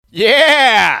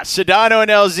Yeah, Sedano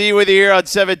and LZ with you here on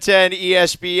 710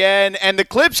 ESPN. And the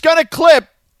clip's going to clip.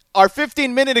 Our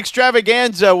 15-minute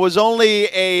extravaganza was only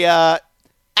a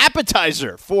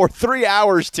appetizer for 3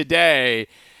 hours today.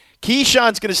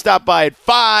 Keyshawn's going to stop by at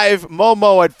 5,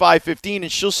 Momo at 5:15,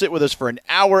 and she'll sit with us for an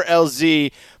hour,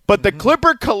 LZ. But the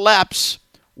Clipper collapse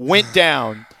went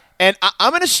down. And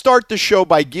I'm going to start the show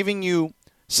by giving you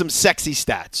some sexy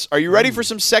stats. Are you ready for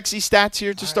some sexy stats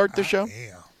here to start the show?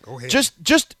 Yeah. Go ahead.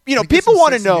 Just people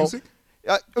want to know.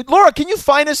 Laura, can you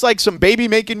find us like some baby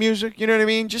making music? You know what I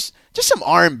mean? Just some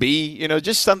R&B.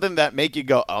 Just something that make you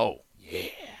go, oh yeah.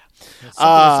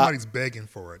 Somebody's begging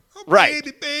for it. Oh, right.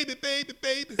 Baby.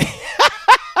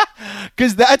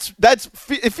 Because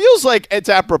it feels like it's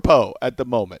apropos at the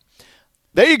moment.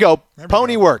 There you go.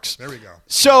 Pony works. There we go.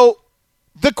 So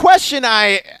the question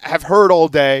I have heard all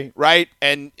day, right,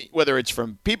 and whether it's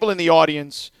from people in the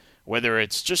audience, whether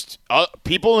it's just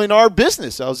people in our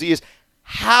business, LZ, is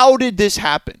how did this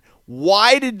happen?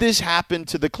 Why did this happen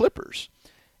to the Clippers?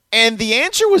 And the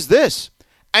answer was this.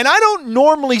 And I don't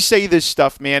normally say this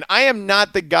stuff, man. I am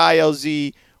not the guy,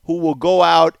 LZ, who will go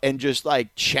out and just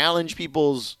like challenge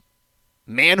people's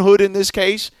manhood in this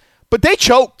case. But they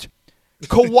choked.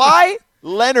 Kawhi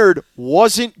Leonard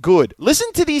wasn't good.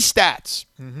 Listen to these stats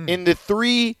in the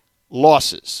 3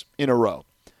 losses in a row.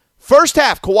 First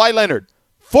half, Kawhi Leonard,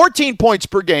 14 points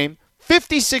per game,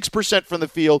 56% from the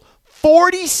field,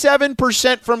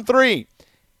 47% from 3.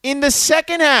 In the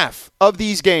second half of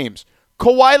these games,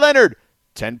 Kawhi Leonard,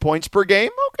 10 points per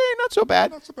game. Okay, not so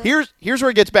bad. Here's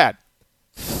where it gets bad.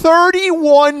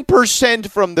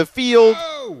 31% from the field,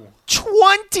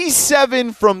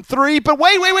 27 from 3. But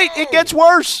wait, it gets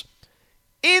worse.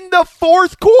 In the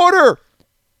fourth quarter,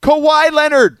 Kawhi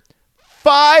Leonard,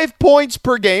 5 points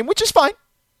per game, which is fine.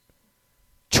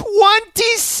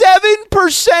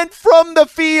 27% from the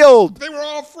field. They were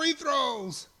all free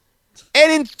throws. And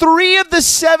in 3 of the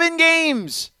 7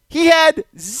 games, he had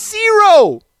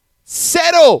 0.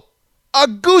 Settle a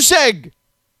goose egg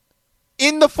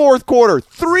in the fourth quarter.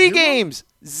 3 games,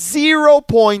 0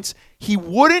 points. He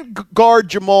wouldn't guard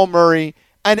Jamal Murray.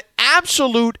 An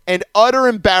absolute and utter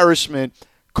embarrassment.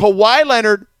 Kawhi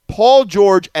Leonard, Paul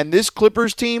George, and this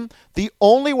Clippers team, the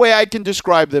only way I can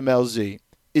describe them, LZ,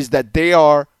 is that they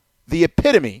are the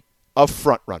epitome of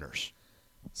front runners.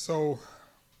 So,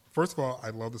 first of all, I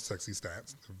love the sexy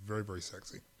stats. They're very, very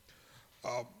sexy.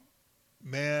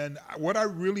 Man, what I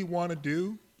really want to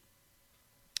do,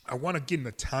 I want to get in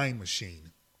a time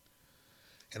machine.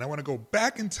 And I want to go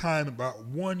back in time about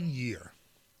 1 year.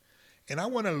 And I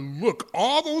want to look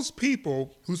all those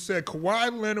people who said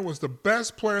Kawhi Leonard was the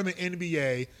best player in the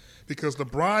NBA because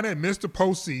LeBron had missed the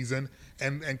postseason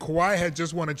and Kawhi had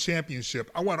just won a championship.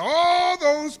 I want all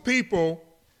those people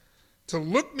to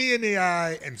look me in the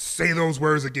eye and say those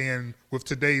words again with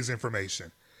today's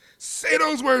information. Say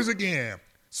those words again.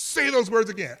 Say those words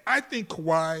again. I think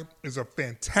Kawhi is a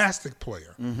fantastic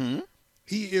player.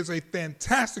 He is a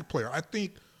fantastic player. I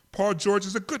think Paul George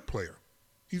is a good player.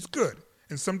 He's good.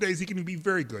 And some days he can be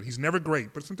very good. He's never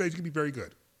great, but some days he can be very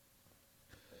good.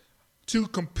 To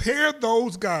compare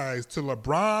those guys to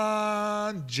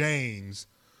LeBron James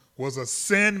was a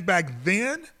sin back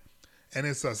then, and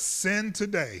it's a sin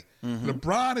today.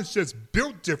 LeBron is just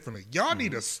built differently. Y'all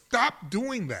need to stop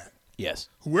doing that. Yes.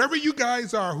 Whoever you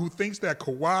guys are who thinks that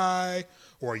Kawhi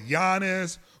or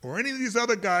Giannis or any of these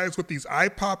other guys with these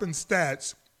eye-popping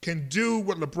stats can do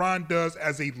what LeBron does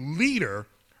as a leader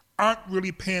aren't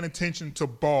really paying attention to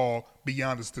ball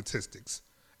beyond the statistics.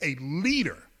 A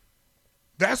leader.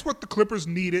 That's what the Clippers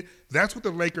needed. That's what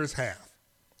the Lakers have.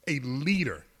 A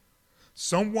leader.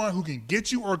 Someone who can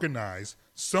get you organized.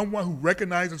 Someone who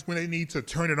recognizes when they need to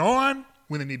turn it on,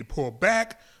 when they need to pull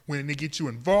back, when they get you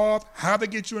involved, how they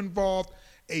get you involved.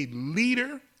 A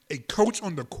leader, a coach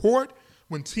on the court,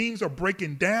 when teams are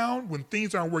breaking down, when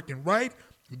things aren't working right,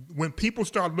 when people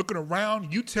start looking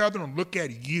around, you tell them to look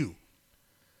at you.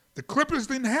 The Clippers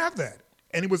didn't have that.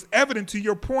 And it was evident, to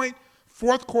your point,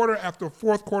 fourth quarter after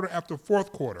fourth quarter after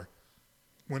fourth quarter.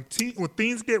 When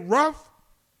things get rough,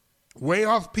 way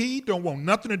off P don't want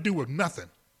nothing to do with nothing.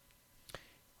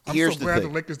 I'm so glad the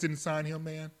Lakers didn't sign him,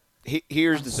 man.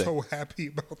 Here's the thing. I'm so happy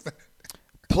about that.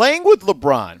 Playing with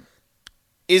LeBron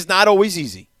is not always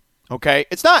easy, okay?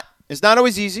 It's not. It's not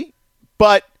always easy,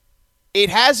 but it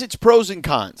has its pros and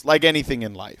cons, like anything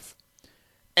in life.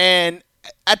 And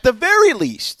at the very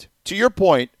least, to your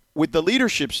point, with the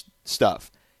leadership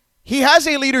stuff, he has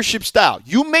a leadership style.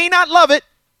 You may not love it,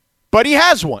 but he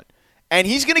has one. And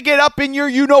he's going to get up in your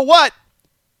you-know-what,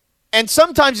 and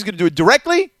sometimes he's going to do it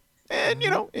directly, and,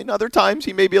 in other times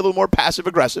he may be a little more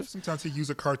passive-aggressive. Sometimes he use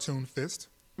a cartoon fist.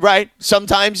 right?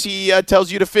 Sometimes he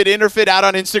tells you to fit in or fit out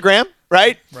on Instagram,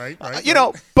 right? Right.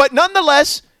 But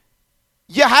nonetheless,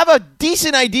 you have a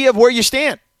decent idea of where you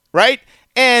stand, right?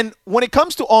 And when it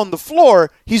comes to on the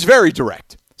floor, he's very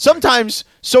direct. Sometimes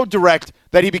so direct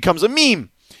that he becomes a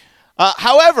meme.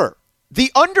 However,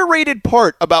 the underrated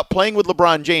part about playing with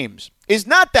LeBron James is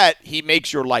not that he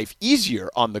makes your life easier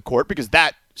on the court, because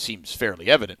that seems fairly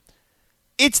evident.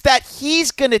 It's that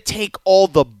he's going to take all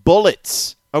the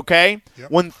bullets, okay?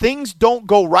 Yep. When things don't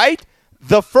go right,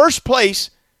 the first place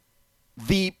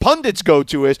the pundits go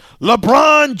to is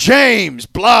LeBron James,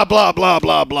 blah, blah, blah,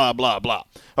 blah, blah, blah, blah.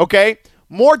 Okay?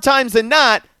 More times than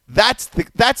not, that's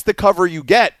the cover you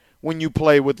get when you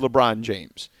play with LeBron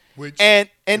James. And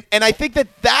I think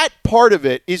that part of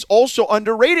it is also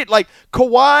underrated. Like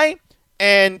Kawhi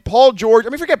and Paul George. I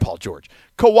mean, forget Paul George.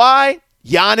 Kawhi,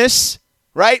 Giannis,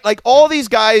 right? Like all these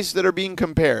guys that are being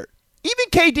compared. Even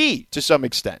KD to some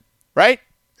extent, right?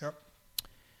 Yep.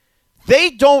 They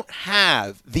don't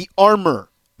have the armor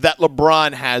that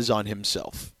LeBron has on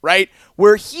himself, right?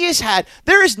 Where he has had,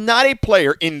 there is not a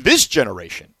player in this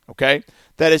generation, okay,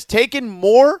 that has taken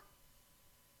more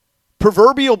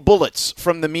proverbial bullets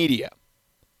from the media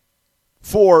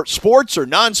for sports or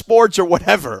non-sports or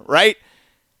whatever, right,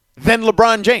 than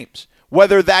LeBron James.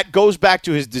 Whether that goes back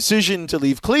to his decision to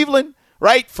leave Cleveland,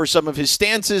 right, for some of his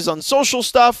stances on social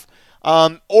stuff,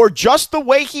 or just the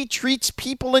way he treats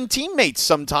people and teammates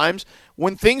sometimes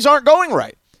when things aren't going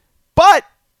right. But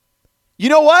you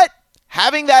know what?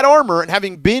 Having that armor and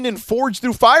having been and forged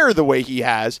through fire the way he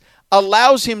has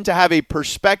allows him to have a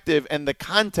perspective and the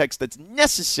context that's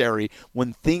necessary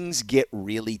when things get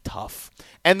really tough.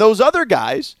 And those other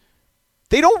guys,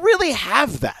 they don't really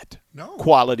have that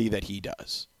quality that he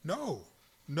does. No,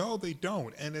 they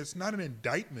don't. And it's not an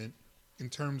indictment in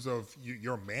terms of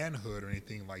your manhood or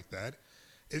anything like that.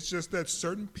 It's just that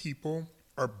certain people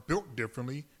are built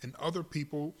differently and other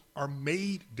people are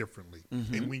made differently.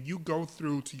 Mm-hmm. And when you go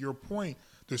through, to your point,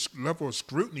 this level of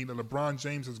scrutiny that LeBron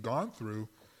James has gone through,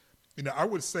 I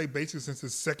would say basically since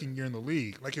his second year in the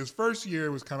league. Like his first year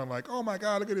was kind of like, oh my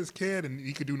God, look at this kid, and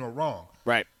he could do no wrong.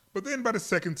 Right. But then by the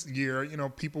second year,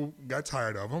 people got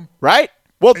tired of him. Right.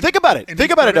 Well, think about it.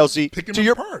 Think about it, LC.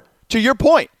 To your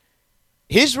point,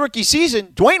 his rookie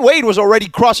season, Dwayne Wade was already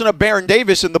crossing up Baron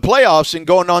Davis in the playoffs and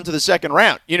going on to the second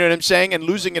round. You know what I'm saying? And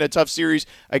losing in a tough series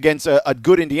against a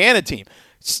good Indiana team.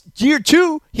 Year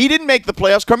two, he didn't make the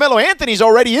playoffs. Carmelo Anthony's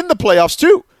already in the playoffs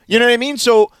too. You know what I mean?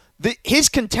 So his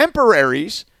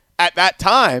contemporaries at that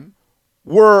time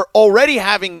were already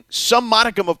having some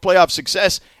modicum of playoff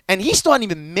success, and he still hadn't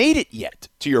even made it yet,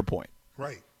 to your point.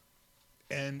 Right.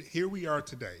 And here we are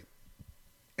today.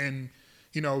 And,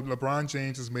 LeBron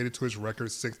James has made it to his record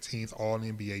 16th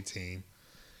All-NBA team.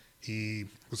 He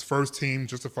was first team,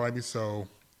 justifiably so.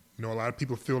 A lot of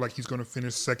people feel like he's going to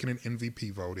finish second in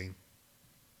MVP voting.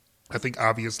 I think,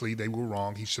 obviously, they were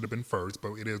wrong. He should have been first,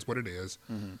 but it is what it is.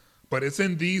 Mm-hmm. But it's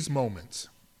in these moments.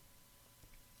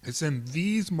 It's in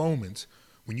these moments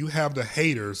when you have the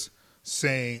haters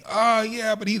saying, oh,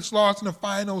 yeah, but he's lost in the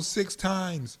finals 6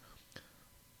 times.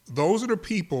 Those are the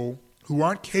people who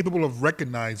aren't capable of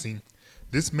recognizing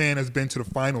this man has been to the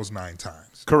finals 9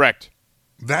 times. Correct.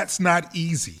 That's not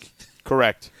easy.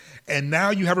 Correct. And now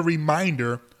you have a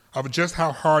reminder of just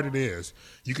how hard it is.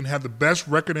 You can have the best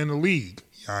record in the league,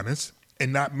 Giannis,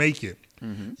 and not make it.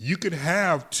 Mm-hmm. You could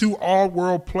have 2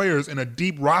 all-world players and a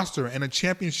deep roster and a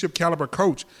championship caliber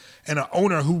coach and an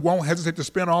owner who won't hesitate to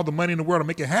spend all the money in the world to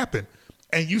make it happen,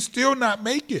 and you still not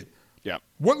make it. Yeah.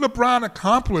 What LeBron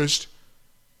accomplished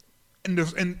in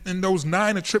those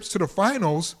 9 trips to the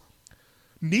finals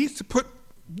needs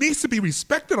to be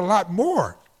respected a lot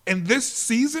more. And this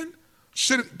season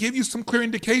should give you some clear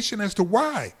indication as to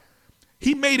why.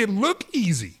 He made it look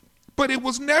easy, but it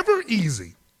was never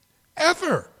easy,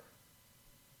 ever.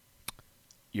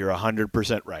 You're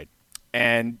 100% right.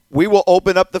 And we will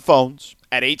open up the phones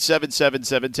at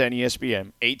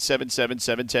 877-710-ESPN,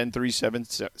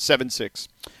 877-710-3776.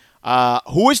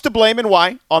 Who is to blame and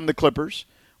why on the Clippers?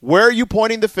 Where are you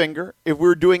pointing the finger? If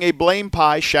we're doing a blame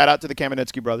pie, shout out to the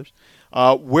Kamenetsky brothers.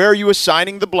 Where are you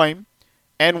assigning the blame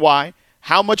and why?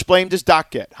 How much blame does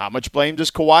Doc get? How much blame does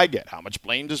Kawhi get? How much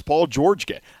blame does Paul George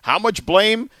get? How much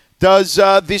blame does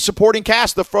the supporting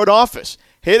cast, the front office?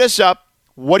 Hit us up.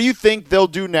 What do you think they'll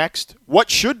do next?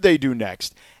 What should they do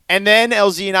next? And then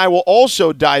LZ and I will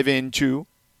also dive into,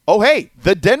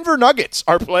 the Denver Nuggets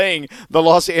are playing the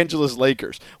Los Angeles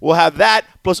Lakers. We'll have that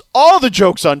plus all the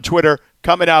jokes on Twitter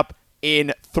coming up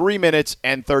in 3 minutes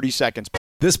and 30 seconds.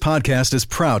 This podcast is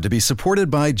proud to be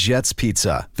supported by Jets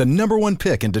Pizza, the #1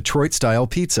 pick in Detroit-style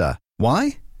pizza.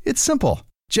 Why? It's simple.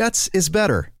 Jets is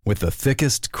better. With the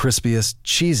thickest, crispiest,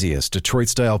 cheesiest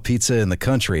Detroit-style pizza in the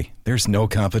country, there's no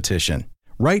competition.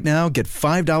 Right now, get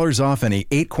 $5 off any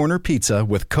 8-corner pizza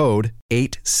with code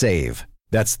 8SAVE.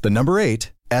 That's the number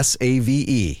 8,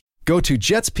 S-A-V-E. Go to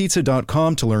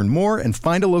jetspizza.com to learn more and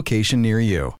find a location near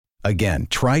you. Again,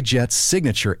 try Jet's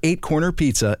signature 8-corner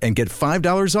pizza and get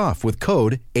 $5 off with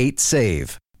code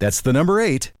 8SAVE. That's the number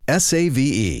 8,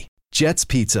 S-A-V-E. Jet's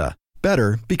Pizza.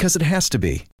 Better because it has to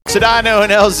be. Sedano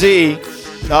and LZ.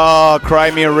 Oh,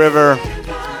 Cry Me a River.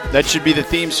 That should be the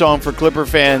theme song for Clipper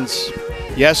fans.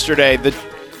 Yesterday, the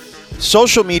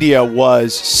social media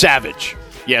was savage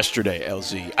yesterday,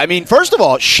 LZ. I mean, first of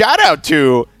all, shout out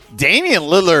to Damian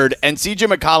Lillard and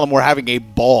CJ McCollum were having a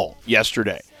ball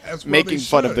yesterday, making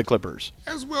fun of the Clippers.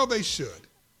 As well they should.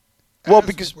 Well,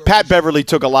 because Pat Beverly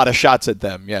took a lot of shots at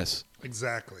them, yes.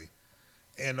 Exactly.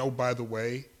 And, oh, by the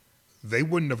way, they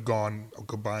wouldn't have gone a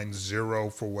combined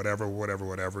 0 for whatever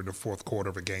in the fourth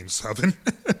quarter of a Game 7.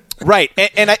 Right.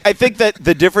 And I think that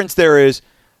the difference there is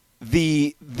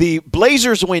the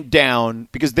Blazers went down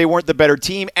because they weren't the better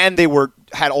team and they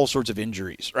had all sorts of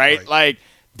injuries, right?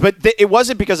 But it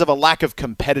wasn't because of a lack of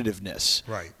competitiveness.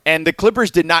 Right. And the Clippers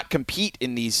did not compete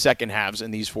in these second halves in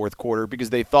these fourth quarter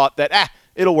because they thought that,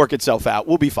 it'll work itself out.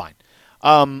 We'll be fine.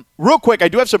 Real quick, I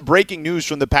do have some breaking news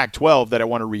from the Pac-12 that I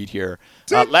want to read here.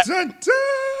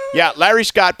 Larry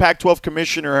Scott, Pac-12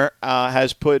 commissioner,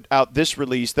 has put out this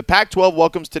release. The Pac-12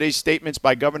 welcomes today's statements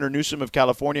by Governor Newsom of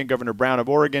California and Governor Brown of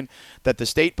Oregon that the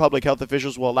state public health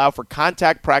officials will allow for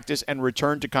contact practice and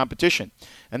return to competition,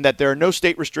 and that there are no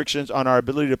state restrictions on our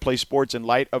ability to play sports in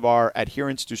light of our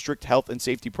adherence to strict health and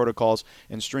safety protocols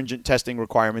and stringent testing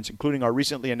requirements, including our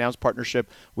recently announced partnership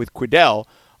with Quidel,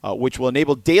 which will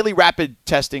enable daily rapid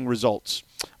testing results.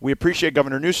 We appreciate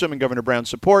Governor Newsom and Governor Brown's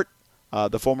support,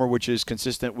 the former which is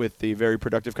consistent with the very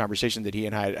productive conversation that he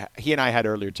and I had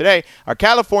earlier today. Our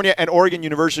California and Oregon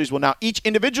universities will now each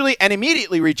individually and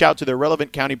immediately reach out to their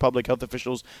relevant county public health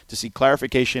officials to seek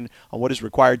clarification on what is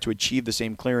required to achieve the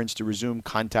same clearance to resume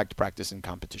contact practice and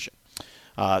competition.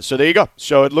 So there you go.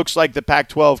 So it looks like the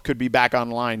Pac-12 could be back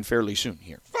online fairly soon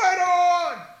here. Fight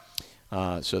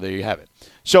on! So there you have it.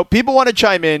 So people want to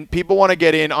chime in. People want to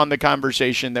get in on the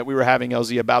conversation that we were having,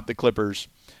 LZ, about the Clippers.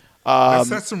 Let's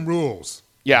set some rules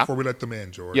before we let them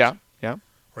in, George. Yeah. All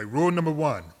right, rule number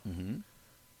 1.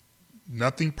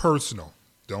 Nothing personal.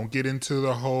 Don't get into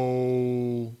the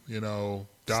whole,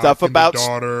 stuff about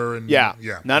daughter and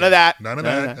None of that. None of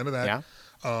that.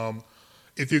 Yeah.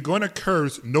 If you're going to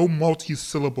curse, no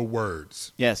multi-syllable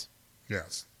words. Yes.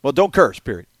 Well, don't curse,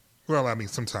 period. Well, I mean,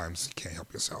 sometimes you can't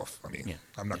help yourself. I mean,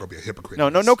 I'm not going to be a hypocrite.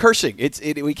 No cursing.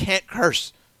 We can't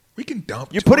curse. We can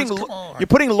dump. You're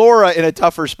putting Laura in a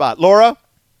tougher spot. Laura?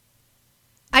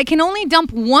 I can only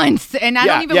dump once, and I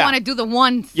don't even want to do the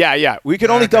once. Yeah. We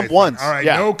can only dump once. All right,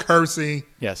 no cursing.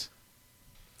 Yes.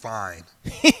 Fine.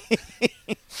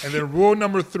 And then rule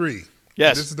number 3.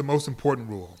 Yes. This is the most important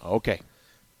rule. Okay.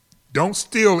 Don't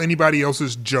steal anybody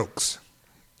else's jokes.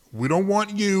 We don't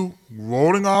want you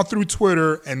rolling off through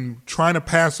Twitter and trying to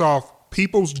pass off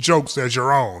people's jokes as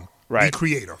your own. Right. Be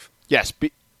creative. Yes.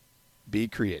 Be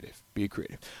creative.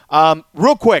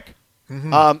 Real quick.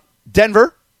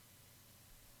 Denver.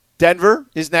 Denver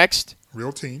is next.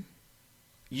 Real team.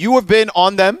 You have been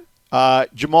on them.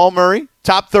 Jamal Murray.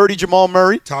 Top 30 Jamal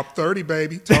Murray. Top 30,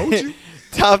 baby. Told you.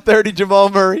 Top 30 Jamal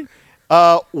Murray.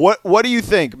 What do you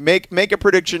think? Make a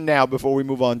prediction now before we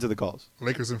move on to the calls.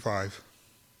 Lakers in 5.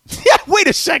 Yeah, wait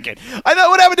a second. I thought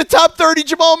what happened to top 30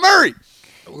 Jamal Murray?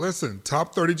 Listen,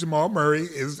 top 30 Jamal Murray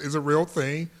is a real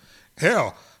thing.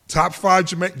 Hell, top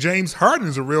 5 James Harden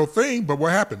is a real thing, but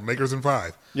what happened? Lakers in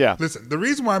 5. Yeah. Listen, the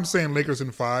reason why I'm saying Lakers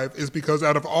in 5 is because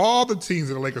out of all the teams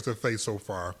that the Lakers have faced so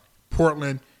far,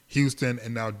 Portland, Houston,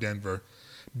 and now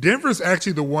Denver's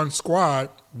actually the one squad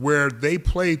where they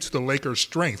play to the Lakers'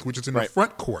 strength, which is in the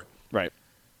front court. Right.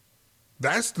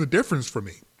 That's the difference for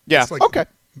me. Yeah. Okay.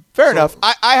 Fair enough.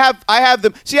 I have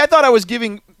them. See, I thought I was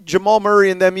giving Jamal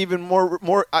Murray and them even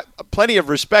more plenty of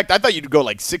respect. I thought you'd go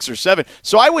like 6 or 7.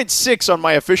 So I went 6 on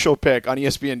my official pick on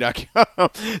ESPN.com.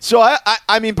 So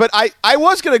but I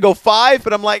was going to go 5,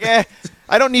 but I'm like,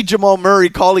 I don't need Jamal Murray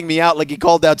calling me out like he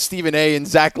called out Stephen A. and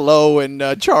Zach Lowe and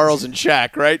Charles and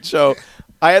Shaq, right? So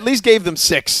I at least gave them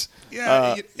 6.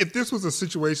 Yeah, if this was a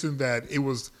situation that it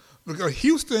was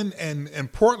Houston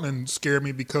and Portland scared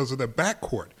me because of the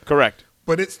backcourt. Correct.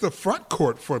 But it's the front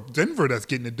court for Denver that's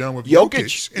getting it done with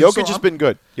Jokic. Jokic has been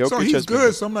good. So he's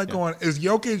good. So I'm not going, is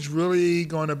Jokic really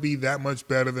going to be that much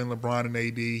better than LeBron and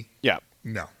AD? Yeah.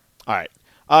 No. All right.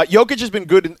 Jokic has been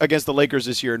good against the Lakers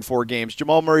this year in 4 games.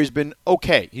 Jamal Murray's been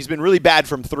okay. He's been really bad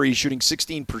from 3, shooting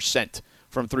 16%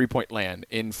 from three-point land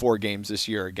in 4 games this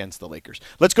year against the Lakers.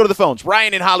 Let's go to the phones.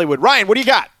 Ryan in Hollywood. Ryan, what do you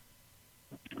got?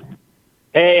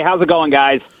 Hey, how's it going,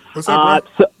 guys? What's up,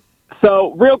 bro?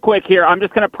 So real quick here, I'm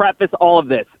just going to preface all of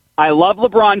this. I love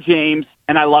LeBron James,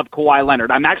 and I love Kawhi Leonard.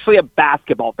 I'm actually a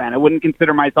basketball fan. I wouldn't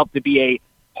consider myself to be a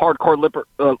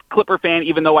hardcore Clipper fan,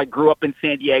 even though I grew up in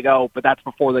San Diego, but that's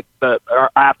before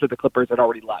or after the Clippers had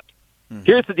already left. Mm-hmm.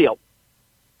 Here's the deal.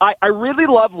 I really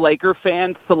love Laker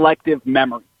fans' selective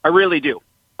memory. I really do.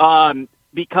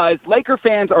 Because Laker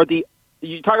fans are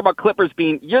you talk about Clippers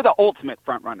you're the ultimate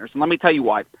front runners, and let me tell you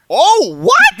why. Oh,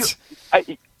 what?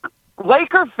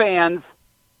 Laker fans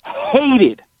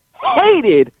hated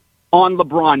on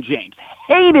LeBron James.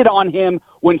 Hated on him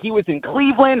when he was in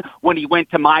Cleveland, when he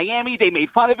went to Miami. They made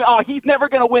fun of him. Oh, he's never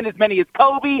going to win as many as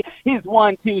Kobe. He's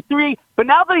 1, 2, 3. But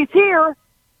now that he's here,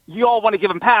 you all want to give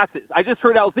him passes. I just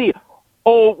heard LZ.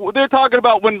 Oh, they're talking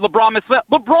about when LeBron missed.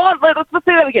 Let's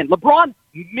say that again. LeBron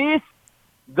missed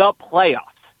the playoffs.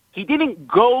 He didn't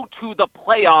go to the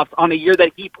playoffs on a year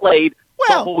that he played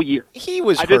the whole year. He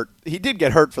was hurt. He did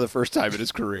get hurt for the first time in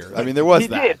his career. I mean, there was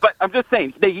that. He did, but I'm just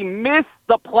saying that he missed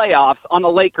the playoffs on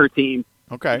the Laker team.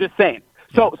 Okay. I'm just saying.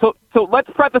 So let's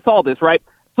preface all this, right?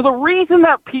 So the reason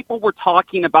that people were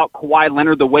talking about Kawhi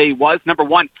Leonard the way he was, number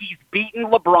one, he's beaten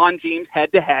LeBron James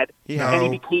head-to-head, and he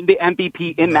became the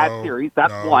MVP in that series.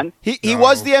 That's one. He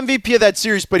was the MVP of that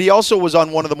series, but he also was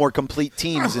on one of the more complete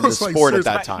teams in the sport at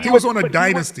that time. He was on a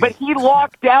dynasty. But he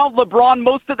locked down LeBron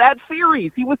most of that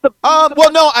series. He was the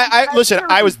listen,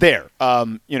 I was there,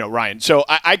 Ryan. So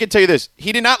I can tell you this.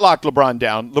 He did not lock LeBron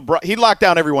down. He locked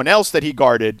down everyone else that he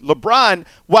guarded. LeBron,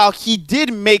 while he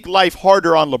did make life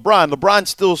harder on LeBron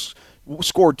still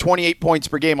scored 28 points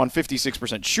per game on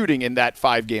 56% shooting in that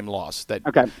 5-game loss.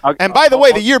 And by the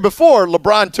way, the year before,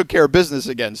 LeBron took care of business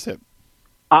against him.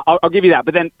 I'll give you that.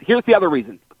 But then here's the other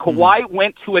reason. Kawhi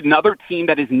went to another team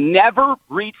that has never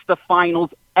reached the finals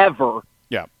ever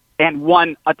and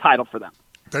won a title for them.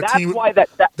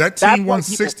 That team won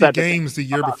 60 games the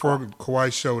year before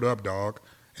Kawhi showed up, dog.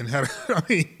 And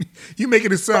you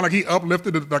making it sound like he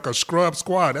uplifted it like a scrub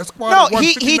squad. That squad won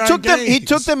 59 games. He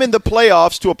took them in the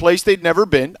playoffs to a place they'd never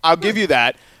been. I'll give you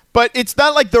that. But it's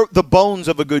not like the bones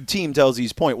of a good team, to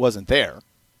LZ's point, wasn't there.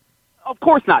 Of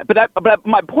course not. But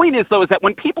my point is, though, is that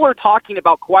when people are talking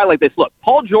about Kawhi like this, look,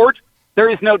 Paul George, there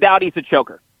is no doubt he's a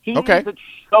choker. He's a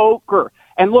choker.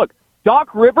 And look,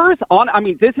 Doc Rivers,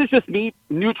 this is just me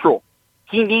neutral.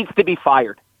 He needs to be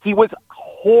fired. He was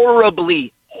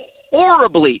horribly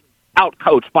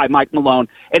outcoached by Mike Malone.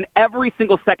 And every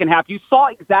single second half, you saw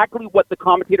exactly what the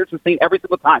commentators were saying every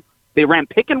single time. They ran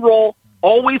pick and roll,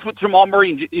 always with Jamal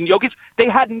Murray and Jokic. They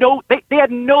had no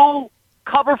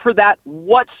cover for that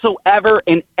whatsoever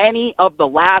in any of the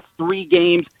last 3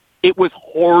 games. It was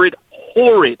horrid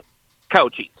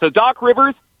coaching. So Doc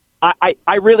Rivers,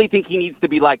 I really think he needs to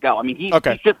be let go. I mean, he's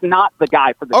just not the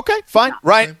guy for this. Okay, fine.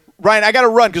 Ryan, I got to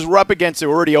run because we're up against it.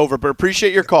 We're already over, but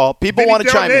appreciate your call. People want to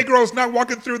chime in. Negro's not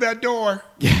walking through that door.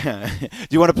 Yeah. Do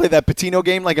you want to play that Patino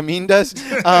game like Amin does?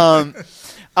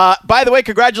 By the way,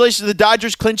 congratulations to the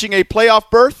Dodgers clinching a playoff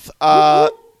berth.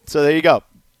 So there you go.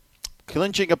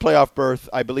 Clinching a playoff berth.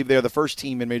 I believe they are the first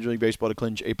team in Major League Baseball to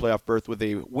clinch a playoff berth with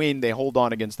a win. They hold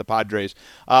on against the Padres.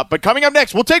 But coming up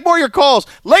next, we'll take more of your calls.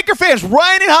 Laker fans,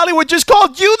 Ryan in Hollywood just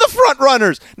called you the front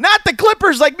runners, not the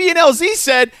Clippers like me and LZ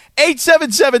said.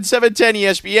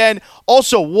 877-710-ESPN.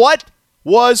 Also, what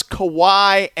was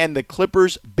Kawhi and the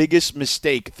Clippers' biggest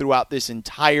mistake throughout this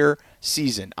entire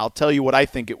season? I'll tell you what I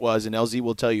think it was, and LZ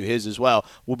will tell you his as well.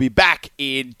 We'll be back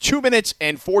in 2 minutes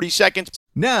and 40 seconds.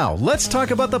 Now, let's talk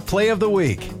about the play of the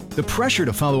week. The pressure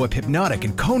to follow up Hypnotic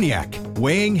and Cognac,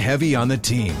 weighing heavy on the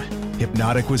team.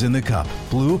 Hypnotic was in the cup,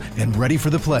 blue, and ready for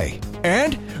the play.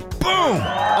 And boom!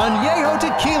 Añejo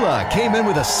Tequila came in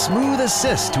with a smooth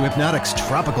assist to Hypnotic's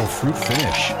tropical fruit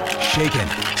finish. Shaken,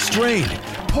 strained,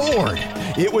 poured.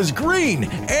 It was green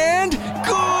and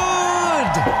good!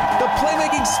 The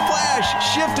playmaking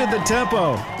splash shifted the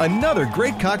tempo. Another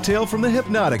great cocktail from the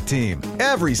Hypnotic team.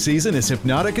 Every season is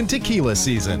Hypnotic and Tequila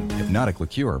season. Hypnotic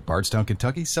Liqueur, Bardstown,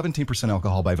 Kentucky, 17%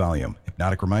 alcohol by volume.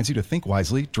 Hypnotic reminds you to think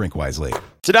wisely, drink wisely.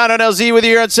 Sedano and LZ with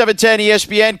you here on 710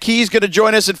 ESPN. Key's going to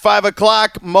join us at 5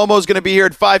 o'clock. Momo's going to be here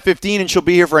at 5:15, and she'll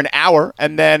be here for an hour.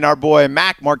 And then our boy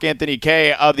Mark Anthony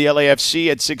K of the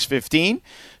LAFC at 6:15.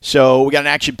 So we got an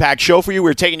action-packed show for you.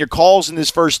 We're taking your calls in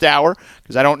this first hour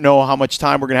because I don't know how much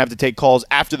time we're going to have to take calls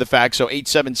after the fact. So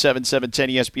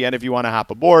 877-710-ESPN if you want to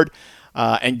hop aboard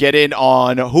and get in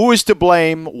on who is to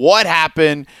blame, what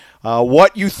happened,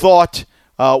 what you thought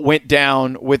went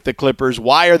down with the Clippers.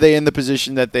 Why are they in the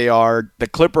position that they are? The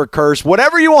Clipper curse.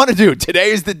 Whatever you want to do,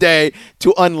 today is the day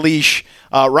to unleash.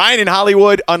 Ryan in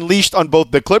Hollywood unleashed on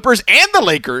both the Clippers and the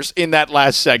Lakers in that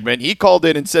last segment. He called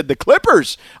in and said the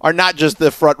Clippers are not just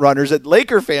the front runners, that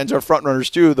Laker fans are front runners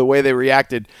too, the way they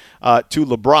reacted to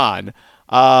LeBron.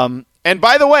 And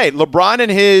by the way, LeBron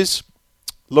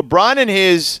and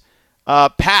his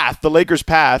path, the Lakers'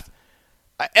 path,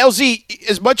 LZ,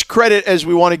 as much credit as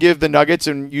we want to give the Nuggets,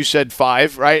 and you said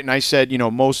 5, right? And I said,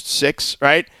 most 6,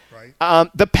 right?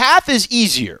 The path is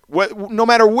easier. No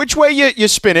matter which way you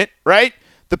spin it, right?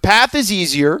 The path is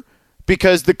easier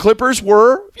because the Clippers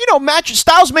were,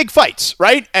 styles make fights,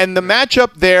 right? And the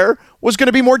matchup there was going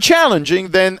to be more challenging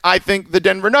than, I think, the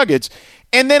Denver Nuggets.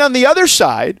 And then on the other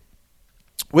side,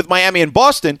 with Miami and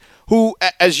Boston, who,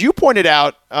 as you pointed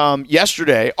out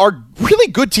yesterday, are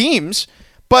really good teams,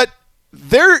 but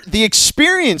the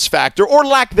experience factor, or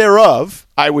lack thereof,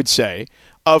 I would say,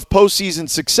 of postseason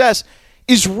success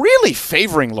is really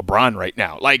favoring LeBron right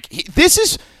now. This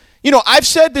is, I've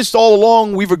said this all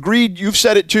along. We've agreed. You've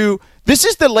said it too. This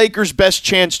is the Lakers' best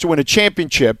chance to win a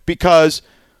championship because,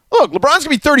 look, LeBron's going to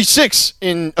be 36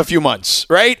 in a few months,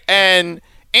 right? And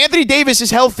Anthony Davis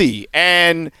is healthy,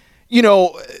 and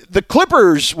the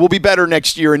Clippers will be better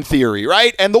next year in theory,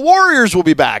 right? And the Warriors will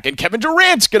be back, and Kevin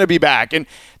Durant's going to be back. And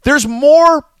there's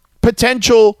more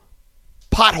potential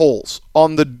potholes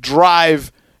on the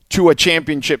drive to a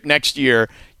championship next year.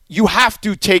 You have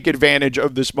to take advantage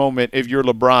of this moment if you're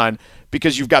LeBron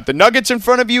because you've got the Nuggets in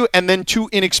front of you and then 2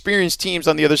 inexperienced teams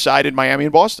on the other side in Miami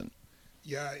and Boston.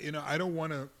 Yeah, I don't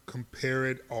want to compare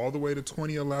it all the way to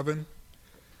 2011.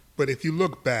 But if you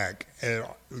look back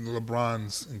at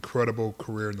LeBron's incredible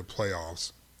career in the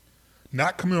playoffs,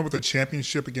 not coming up with a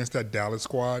championship against that Dallas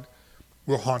squad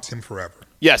will haunt him forever.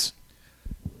 Yes.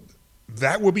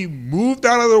 That will be moved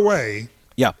out of the way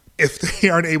if they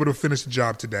aren't able to finish the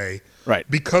job today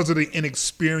because of the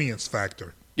inexperience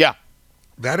factor. Yeah.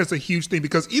 That is a huge thing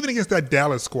because even against that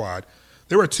Dallas squad,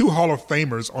 there were 2 Hall of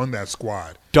Famers on that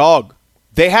squad.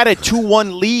 They had a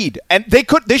 2-1 lead, and they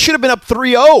should have been up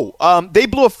 3-0. They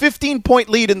blew a 15-point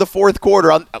lead in the fourth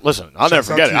quarter. I'll never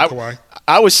forget it.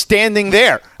 I was standing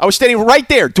there. I was standing right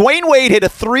there. Dwayne Wade hit a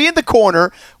 3 in the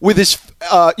corner with his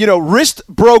wrist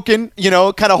broken,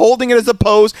 kind of holding it as a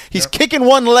pose. He's kicking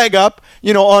one leg up,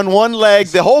 on one leg.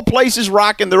 The whole place is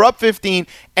rocking. They're up 15,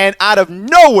 and out of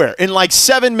nowhere, in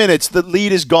 7 minutes, the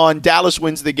lead is gone. Dallas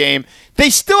wins the game. They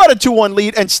still had a 2-1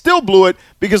 lead and still blew it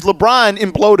because LeBron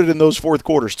imploded in those fourth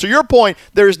quarters. To your point,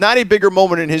 there is not a bigger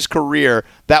moment in his career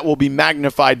that will be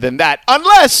magnified than that,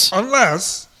 unless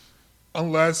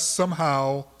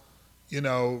somehow,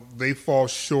 they fall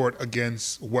short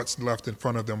against what's left in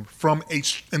front of them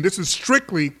and this is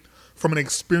strictly from an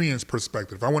experience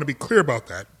perspective. I want to be clear about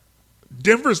that.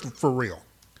 Denver's for real.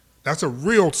 That's a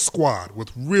real squad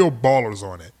with real ballers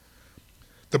on it.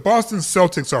 The Boston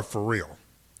Celtics are for real.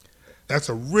 That's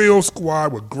a real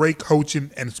squad with great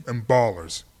coaching and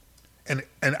ballers. And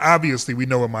obviously we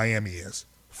know what Miami is.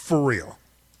 For real.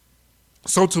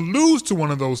 So to lose to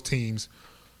one of those teams,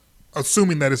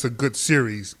 assuming that it's a good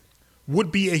series,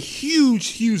 would be a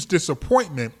huge, huge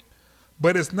disappointment,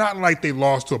 but it's not like they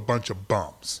lost to a bunch of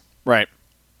bums. Right.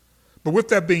 But with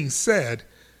that being said,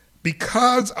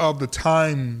 because of the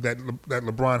time that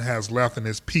LeBron has left in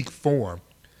his peak form,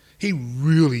 he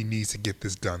really needs to get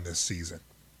this done this season.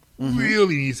 Mm-hmm.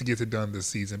 Really needs to get it done this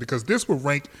season because this will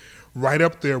rank right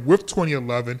up there with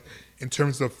 2011 in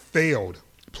terms of failed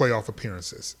playoff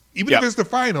appearances. Even if it's the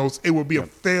finals, it will be a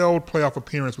failed playoff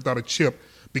appearance without a chip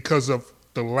because of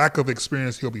the lack of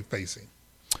experience he'll be facing.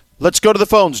 Let's go to the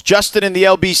phones. Justin in the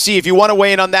LBC. If you want to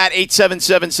weigh in on that,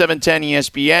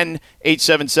 877-710-ESPN,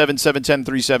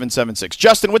 877-710-3776.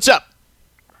 Justin, what's up?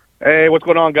 Hey, what's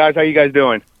going on, guys? How you guys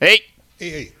doing? Hey.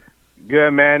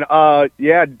 Good, man.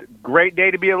 Great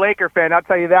day to be a Laker fan. I'll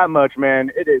tell you that much,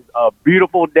 man. It is a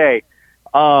beautiful day.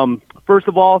 First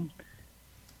of all,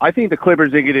 I think the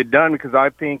Clippers didn't get it done because I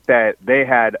think that they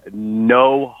had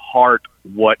no heart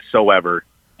whatsoever.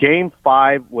 Game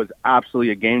 5 was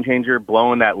absolutely a game changer,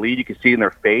 blowing that lead. You could see it in their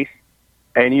face.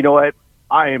 And you know what?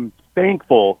 I am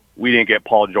thankful we didn't get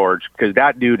Paul George because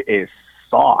that dude is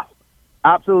soft,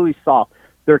 absolutely soft.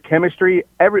 Their chemistry,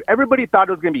 everybody thought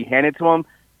it was going to be handed to him.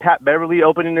 Pat Beverly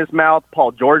opening his mouth,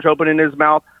 Paul George opening his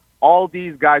mouth. All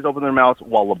these guys opened their mouths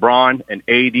while LeBron and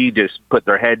AD just put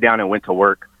their head down and went to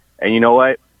work. And you know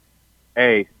what?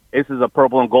 Hey, this is a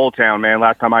purple and gold town, man,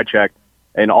 last time I checked.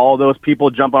 And all those people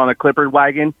jumping on the Clippers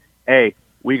wagon, hey,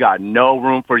 we got no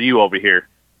room for you over here.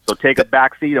 So take a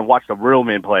back seat and watch the real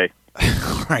men play.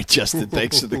 All right, Justin,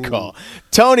 thanks for the call.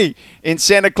 Tony in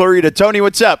Santa Clarita. Tony,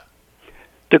 what's up?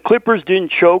 The Clippers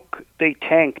didn't choke, they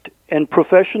tanked. And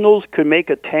professionals could make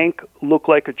a tank look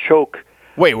like a choke.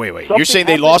 Wait. You're saying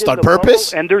they lost on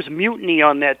purpose? And there's mutiny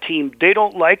on that team. They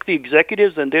don't like the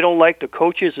executives and they don't like the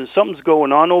coaches, and something's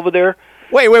going on over there.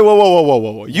 Wait,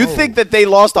 whoa. You think that they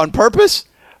lost on purpose?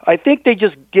 I think they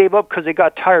just gave up because they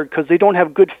got tired, because they don't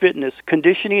have good fitness,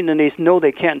 conditioning, and they know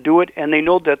they can't do it, and they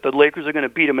know that the Lakers are going to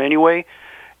beat them anyway.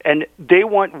 And they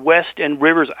want West and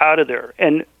Rivers out of there.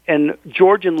 And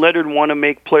George and Leonard want to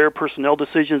make player personnel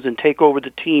decisions and take over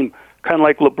the team, kind of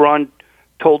like LeBron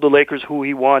told the Lakers who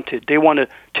he wanted. They want to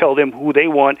tell them who they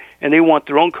want, and they want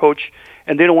their own coach,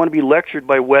 and they don't want to be lectured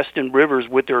by West and Rivers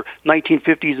with their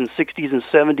 1950s and 60s and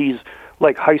 70s,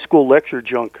 like high school lecture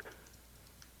junk.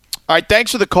 All right,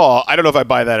 thanks for the call. I don't know if I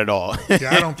buy that at all. Yeah,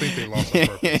 I don't think they lost on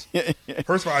purpose.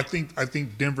 First of all, I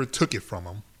think Denver took it from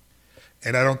them,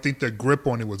 and I don't think their grip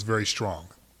on it was very strong.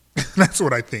 That's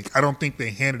what I think. I don't think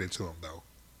they handed it to them, though.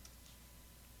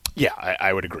 Yeah,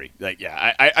 I would agree.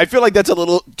 I feel like that's a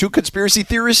little too conspiracy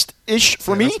theorist-ish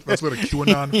for me. That's a little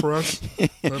QAnon for us.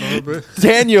 A little bit.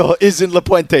 Daniel is in La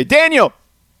Puente. Daniel.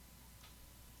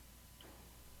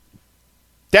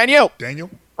 Hi,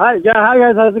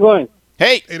 guys. How's it going?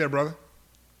 Hey there, brother.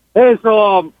 Hey,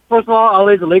 so first of all,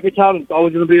 LA's a Laker town. It's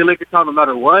always going to be a Laker town no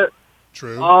matter what.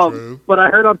 True. But I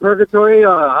heard on Purgatory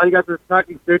how you guys are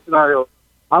attacking state scenario.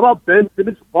 How about Ben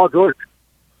Simmons for Paul George?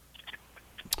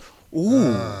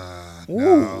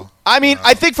 No. I mean,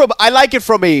 I think I like it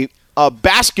from a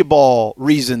basketball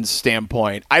reasons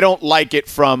standpoint. I don't like it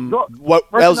from what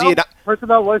LZ and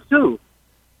personnel was too.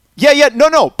 Yeah,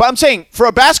 no. But I'm saying for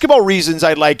a basketball reasons,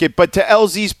 I like it. But to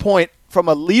LZ's point, from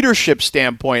a leadership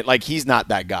standpoint, like he's not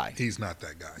that guy. He's not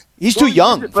that guy. He's too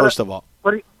young, first of all.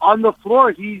 But on the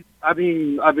floor, I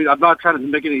mean, I'm not trying to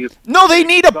make any. No, they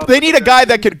need a guy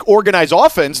that could organize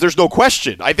offense. There's no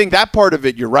question. I think that part of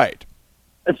it, you're right.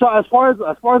 And so as far as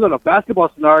on a basketball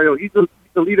scenario, he's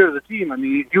the leader of the team. I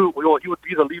mean, he would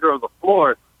be the leader of the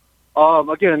floor.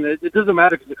 Again, it doesn't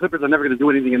matter because the Clippers are never going to do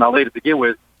anything in LA to begin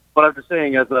with. But I'm just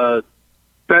saying, as a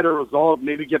better result,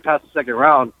 maybe get past the second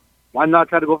round. Why not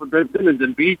try to go for Ben Simmons?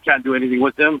 And B can't do anything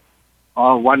with him.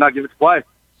 Why not give it to Kawhi?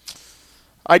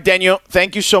 All right, Daniel,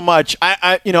 thank you so much.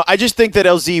 I just think that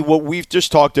LZ, what we've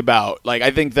just talked about, like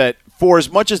I think that for as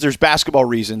much as there's basketball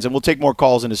reasons, and we'll take more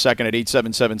calls in a second at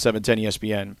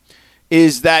 877-710-ESPN,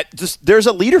 is that just there's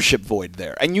a leadership void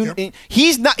there, and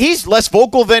he's less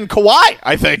vocal than Kawhi,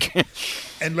 I think,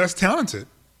 and less talented.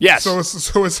 Yes.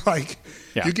 So it's like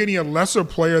you're getting a lesser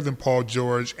player than Paul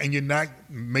George, and you're not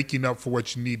making up for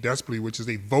what you need desperately, which is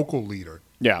a vocal leader.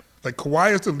 Yeah. Like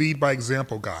Kawhi is the lead by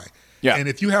example guy. Yeah. And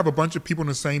if you have a bunch of people on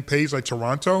the same page like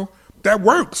Toronto, that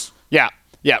works. Yeah,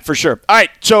 for sure. All right,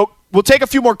 so we'll take a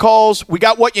few more calls. We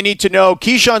got what you need to know.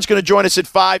 Keyshawn's going to join us at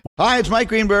 5. Hi, it's Mike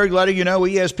Greenberg letting you know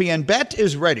ESPN Bet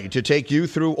is ready to take you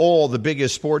through all the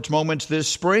biggest sports moments this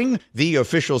spring. The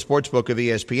official sportsbook of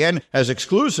ESPN has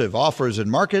exclusive offers and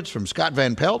markets from Scott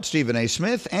Van Pelt, Stephen A.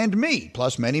 Smith, and me,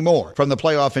 plus many more. From the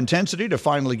playoff intensity to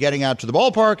finally getting out to the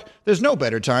ballpark, there's no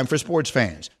better time for sports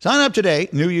fans. Sign up today.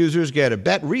 New users get a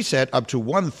bet reset up to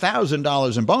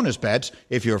 $1,000 in bonus bets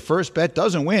if your first bet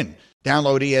doesn't win.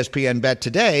 Download ESPN Bet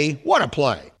today. What a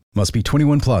play. Must be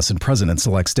 21 plus and present in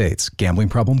select states. Gambling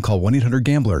problem? Call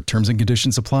 1-800-GAMBLER. Terms and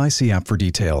conditions apply. See app for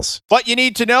details. What you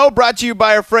need to know, brought to you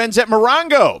by our friends at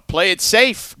Morongo. Play it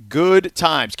safe. Good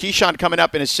times. Keyshawn coming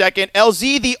up in a second.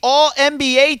 LZ, the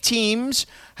All-NBA teams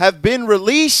have been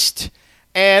released.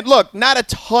 And look, not a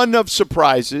ton of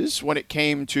surprises when it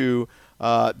came to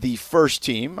the first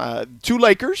team. 2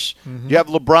 Lakers. Mm-hmm. You have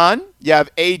LeBron. You have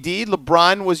AD.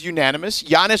 LeBron was unanimous.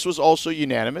 Giannis was also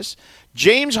unanimous.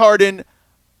 James Harden,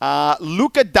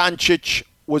 Luka Doncic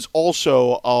was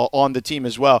also on the team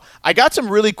as well. I got some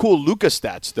really cool Luka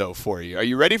stats, though, for you. Are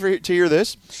you ready to hear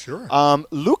this? Sure.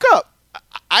 Luka,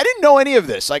 I didn't know any of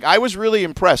this. Like, I was really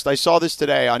impressed. I saw this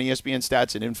today on ESPN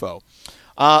Stats and Info.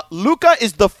 Luka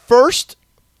is the first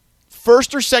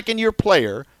or second-year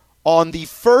player on the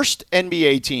first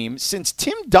NBA team since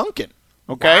Tim Duncan.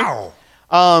 Okay?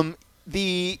 Wow.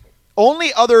 The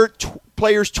only other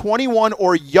players 21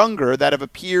 or younger that have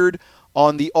appeared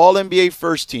on the All-NBA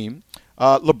first team,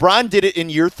 LeBron did it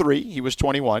in year 3. He was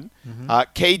 21. Mm-hmm.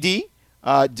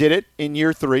 KD did it in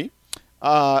year 3.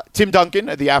 Tim Duncan,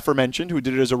 the aforementioned, who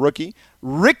did it as a rookie.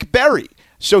 Rick Barry.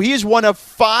 So he is one of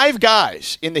 5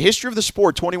 guys in the history of the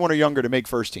sport, 21 or younger, to make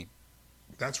first team.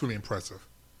 That's really impressive.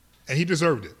 And he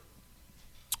deserved it.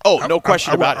 Oh, no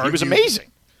question about it. He was amazing.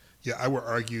 Yeah, I would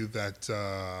argue that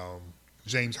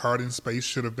James Harden's space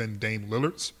should have been Dame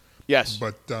Lillard's. Yes.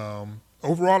 But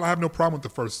overall, I have no problem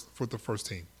with the first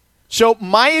team. So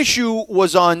my issue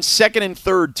was on second and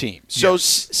third team. So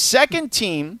second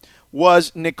team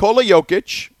was Nikola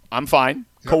Jokic. I'm fine.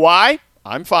 Yep. Kawhi.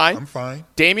 I'm fine. I'm fine.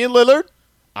 Damian Lillard.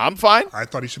 I'm fine. I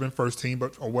thought he should have been first team,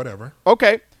 but or whatever.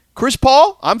 Okay. Chris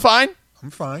Paul. I'm fine. I'm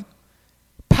fine.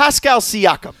 Pascal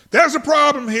Siakam. There's a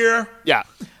problem here. Yeah.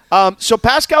 So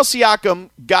Pascal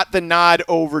Siakam got the nod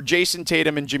over Jason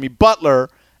Tatum and Jimmy Butler,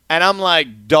 and I'm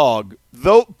like, dog,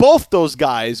 both those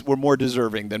guys were more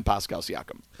deserving than Pascal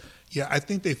Siakam. Yeah, I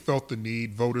think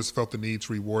voters felt the need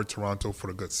to reward Toronto for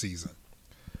a good season.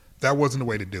 That wasn't the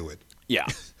way to do it. Yeah.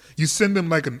 You send them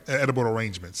like an edible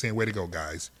arrangement saying, way to go,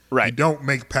 guys. Right. You don't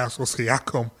make Pascal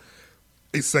Siakam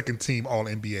a second-team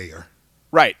All-NBAer.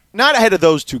 Right. Not ahead of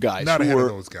those two guys. Not ahead of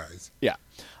those guys. Yeah.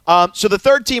 So the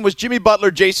third team was Jimmy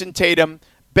Butler, Jason Tatum,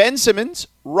 Ben Simmons,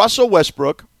 Russell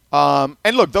Westbrook. And,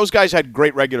 look, those guys had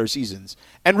great regular seasons.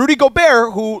 And Rudy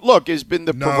Gobert, who, look, has been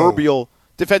the proverbial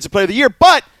defensive player of the year.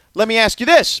 But let me ask you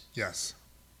this. Yes.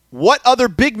 What other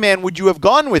big man would you have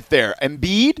gone with there?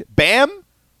 Embiid? Bam?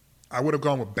 I would have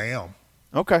gone with Bam.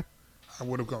 Okay. I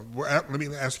would have gone. Well, let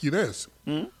me ask you this.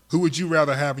 Mm-hmm. Who would you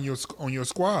rather have on your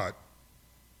squad?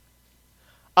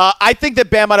 I think that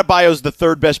Bam Adebayo is the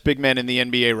third best big man in the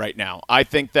NBA right now. I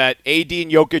think that AD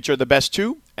and Jokic are the best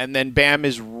two, and then Bam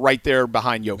is right there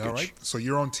behind Jokic. All right. So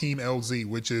you're on Team LZ,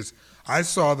 which is – I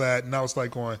saw that, and I was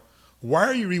like going, why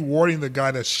are you rewarding the guy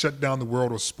that shut down the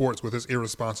world of sports with his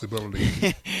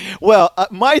irresponsibility? Well,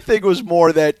 my thing was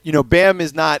more that, Bam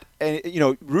is not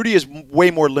Rudy is way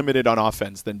more limited on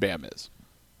offense than Bam is.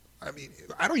 I mean,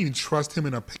 I don't even trust him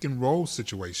in a pick-and-roll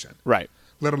situation. Right.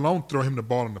 Let alone throw him the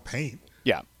ball in the paint.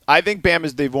 Yeah. I think Bam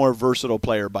is the more versatile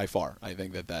player by far. I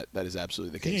think that is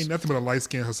absolutely the case. He ain't nothing but a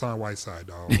light-skinned Hassan Whiteside,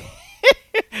 dog.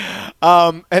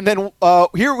 And then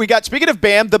here we got, speaking of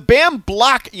Bam, the Bam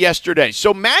block yesterday.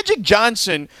 So Magic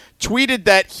Johnson tweeted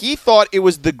that he thought it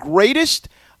was the greatest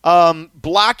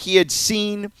block he had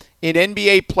seen in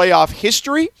NBA playoff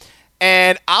history.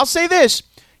 And I'll say this,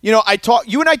 you and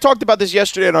I talked about this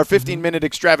yesterday in our 15-minute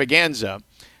extravaganza,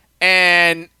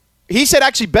 and he said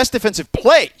actually best defensive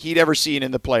play he'd ever seen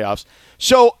in the playoffs.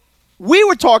 So we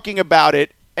were talking about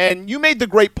it, and you made the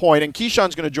great point, and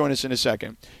Keyshawn's going to join us in a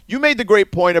second. You made the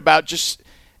great point about just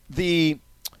basically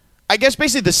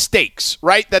the stakes,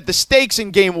 right? That the stakes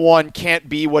in game one can't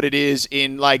be what it is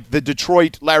in like the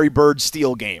Detroit Larry Bird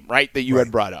steal game, right? That you had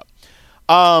brought up.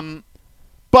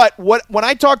 But when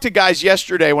I talked to guys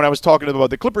yesterday, when I was talking to them about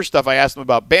the Clippers stuff, I asked them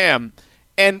about Bam,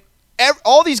 and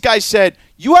all these guys said,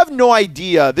 you have no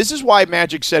idea. This is why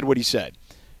Magic said what he said.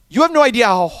 You have no idea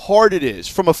how hard it is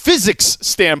from a physics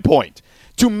standpoint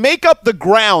to make up the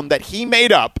ground that he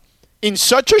made up in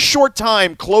such a short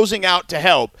time closing out to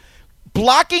help,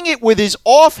 blocking it with his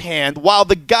offhand while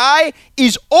the guy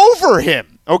is over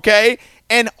him, okay?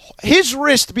 And his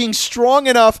wrist being strong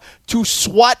enough to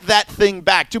swat that thing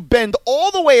back, to bend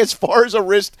all the way as far as a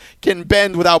wrist can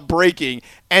bend without breaking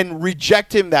and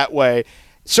reject him that way.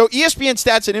 So ESPN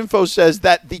Stats and Info says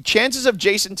that the chances of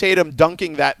Jason Tatum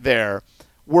dunking that there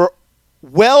were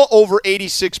well over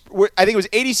 86. I think it was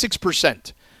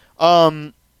 86%.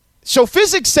 So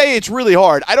physics say it's really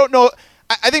hard. I don't know.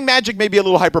 I think Magic may be a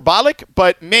little hyperbolic,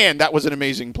 but man, that was an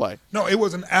amazing play. No, it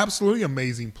was an absolutely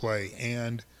amazing play.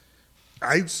 And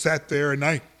I sat there and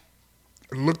I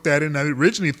looked at it, and I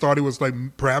originally thought it was like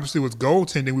perhaps it was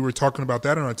goaltending. We were talking about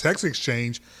that in our text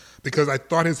exchange because I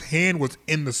thought his hand was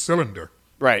in the cylinder.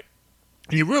 Right.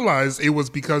 And you realize it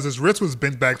was because his wrist was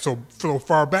bent back so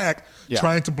far back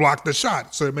trying to block the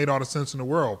shot. So it made all the sense in the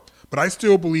world. But I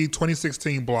still believe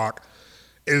 2016 block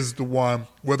is the one,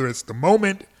 whether it's the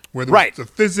moment, whether it's the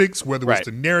physics, whether it's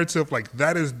the narrative, like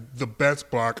that is the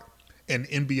best block in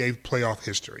NBA playoff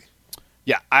history.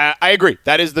 Yeah, I agree.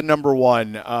 That is the number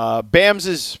one. Bam's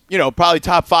is, probably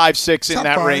top 5, 6 in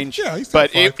that range. Yeah, he's top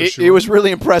but 5 for sure. It was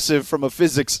really impressive from a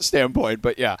physics standpoint.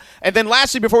 But yeah. And then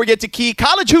lastly, before we get to Key,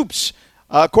 college hoops,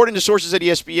 according to sources at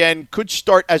ESPN, could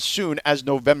start as soon as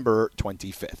November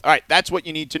 25th. All right, that's what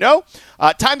you need to know.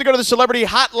 Time to go to the Celebrity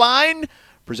Hotline,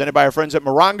 presented by our friends at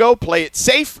Morongo. Play it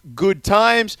safe, good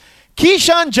times.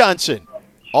 Keyshawn Johnson,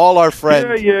 all our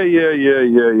friends. Yeah.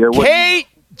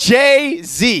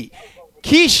 KJZ.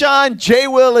 Keyshawn, J.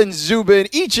 Will, and Zubin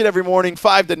each and every morning,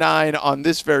 5 to 9 on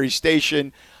this very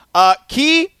station.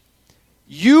 Key,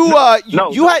 you had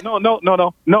No.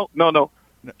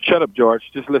 Shut up, George.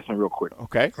 Just listen real quick.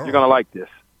 Okay. You're gonna like this.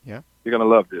 Yeah. You're gonna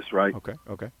love this, right? Okay.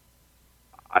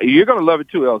 You're gonna love it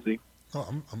too, LZ. Oh,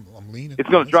 I'm leaning. It's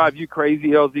gonna drive you crazy,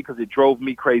 LZ, because it drove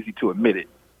me crazy to admit it.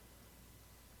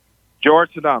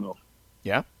 George Sedano.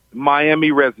 Yeah. Miami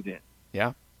resident.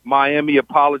 Yeah. Miami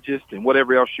apologist and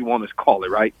whatever else you want to call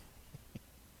it, right?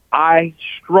 I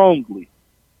strongly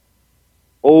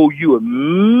owe you a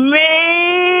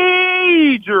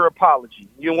major apology.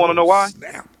 You want to know why?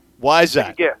 Snap. Why is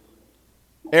that? Yes.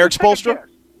 Eric Spoelstra?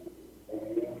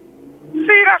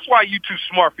 See, that's why you too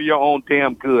smart for your own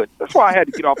damn good. That's why I had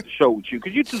to get off the show with you,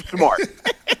 because you're too smart.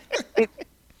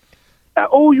 I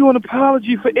owe you an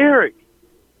apology for Eric.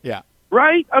 Yeah.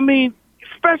 Right? I mean,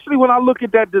 especially when I look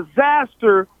at that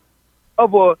disaster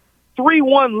of a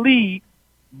 3-1 lead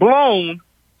blown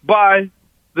by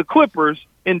the Clippers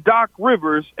and Doc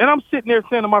Rivers, and I'm sitting there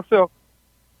saying to myself,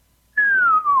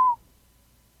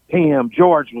 damn,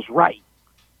 George was right.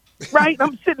 Right?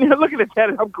 I'm sitting here looking at that,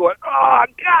 and I'm going, oh,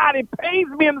 God, it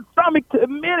pains me in the stomach to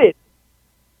admit it.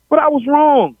 But I was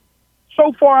wrong.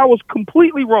 So far, I was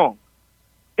completely wrong.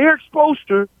 Eric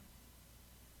Spoelstra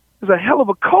is a hell of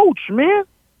a coach, man.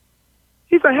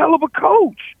 He's a hell of a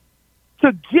coach.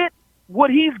 To get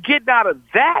what he's getting out of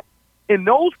that and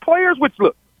those players, which,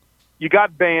 look, you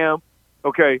got Bam,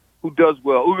 okay, who does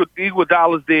well.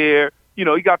 Iguodala's there. You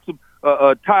know, you got some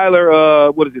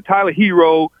Tyler, Tyler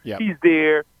Hero. Yep. He's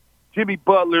there. Jimmy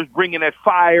Butler's bringing that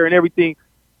fire and everything.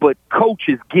 But Coach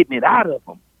is getting it out of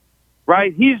him,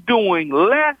 right? He's doing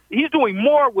less. He's doing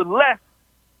more with less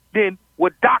than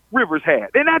what Doc Rivers had.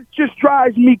 And that just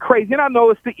drives me crazy. And I know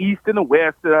it's the East and the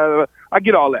West. I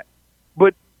get all that.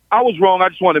 But I was wrong. I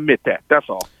just want to admit that. That's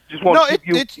all. Just want to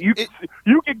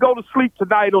you can go to sleep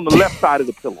tonight on the left side of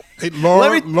the pillow. Hey,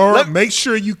 Laura, make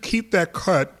sure you keep that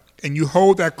cut and you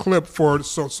hold that clip so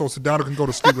Sedano can go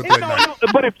to sleep with that night.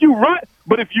 But if you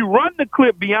run the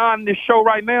clip beyond this show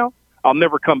right now, I'll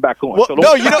never come back on. Well, so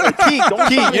no, you know,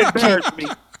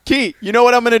 Key, you know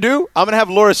what I'm going to do? I'm going to have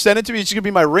Laura send it to me. It's going to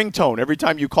be my ringtone every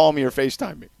time you call me or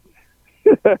FaceTime me.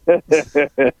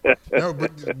 No,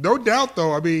 but no doubt,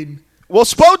 though. I mean, well,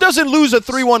 Spo doesn't lose a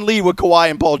 3-1 lead with Kawhi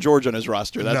and Paul George on his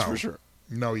roster. That's for sure.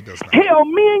 No, he does not. Hell,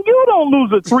 me and you don't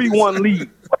lose a 3-1 lead.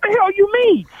 What the hell you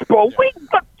mean, Spo?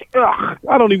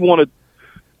 I don't even want to.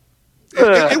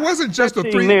 It wasn't just a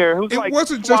 3. It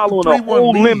wasn't just a 3-1 a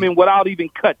whole lead. lemon without even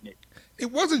cutting it.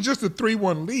 It wasn't just a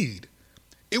 3-1 lead.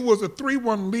 It was a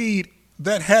 3-1 lead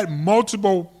that had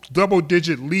multiple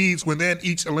double-digit leads within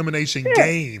each elimination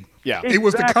game. Yeah, exactly. It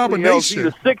was the combination.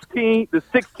 The 16, the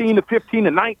 15,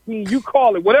 the 19. You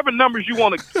call it whatever numbers you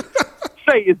want to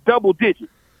say is double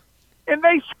digits, and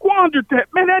they squandered that.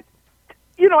 Man, that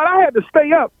and I had to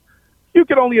stay up. You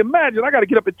can only imagine. I got to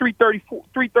get up at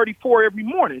 3:34 every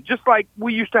morning, just like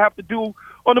we used to have to do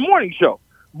on the morning show.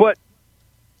 But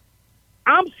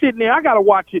I'm sitting there. I got to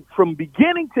watch it from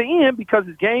beginning to end because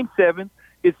it's Game 7.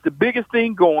 It's the biggest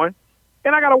thing going,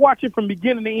 and I got to watch it from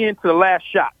beginning to end to the last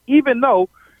shot. Even though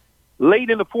late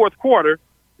in the fourth quarter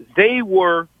they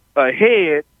were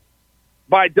ahead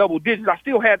by double digits, I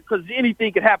still had, because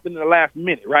anything could happen in the last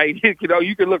minute, right?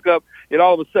 You can look up and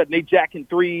all of a sudden they jacking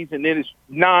threes, and then it's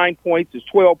 9 points, it's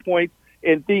 12 points,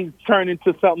 and things turn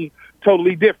into something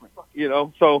totally different.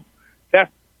 So that's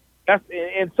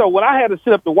and so when I had to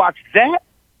sit up to watch that,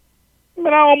 I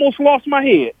almost lost my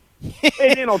head.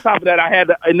 and then on top of that, I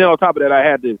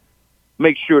had to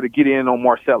make sure to get in on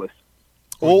Marcellus.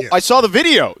 Well, I saw the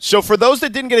video. So for those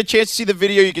that didn't get a chance to see the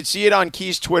video, you can see it on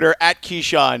Key's Twitter,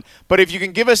 @Keyshawn. But if you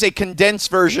can give us a condensed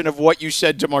version of what you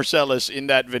said to Marcellus in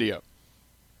that video.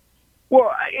 Well,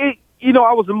 I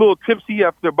was a little tipsy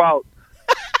after about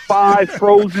 5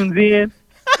 Frozens in.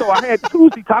 So I had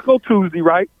Taco Tuesday,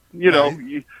 right?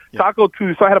 Taco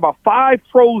Tuesday. So I had about 5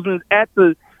 Frozens at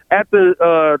the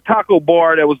taco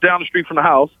bar that was down the street from the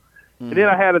house. And then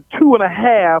I had a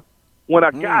 2.5 when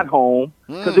I got home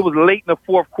because it was late in the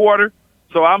fourth quarter.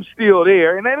 So I'm still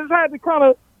there. And I just had to kind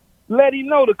of let him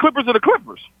know the Clippers are the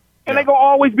Clippers. And they're going to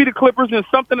always be the Clippers. And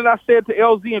something that I said to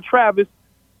LZ and Travis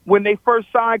when they first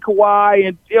signed Kawhi,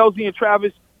 and LZ and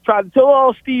Travis tried to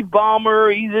tell, Steve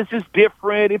Ballmer, this is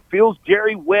different. It feels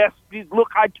Jerry West. Look,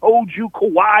 I told you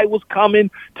Kawhi was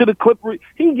coming to the Clippers.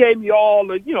 He gave me all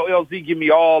the, LZ gave me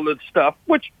all the stuff,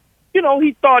 which,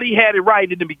 he thought he had it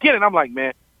right in the beginning. I'm like,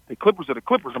 man, the Clippers are the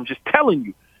Clippers. I'm just telling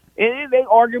you. And they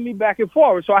argued me back and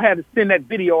forth. So I had to send that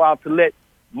video out to let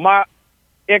my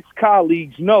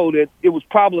ex-colleagues know that it was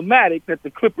problematic that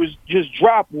the Clippers just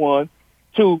dropped one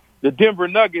to the Denver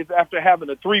Nuggets after having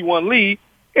a 3-1 lead.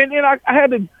 And then I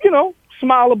had to,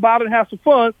 smile about it and have some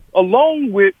fun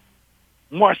along with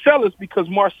Marcellus, because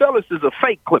Marcellus is a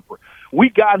fake Clipper. We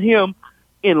got him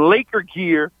in Laker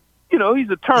gear. He's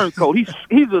a turncoat. He's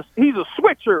a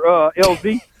switcher,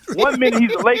 LZ. 1 minute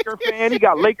he's a Laker fan. He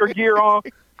got Laker gear on.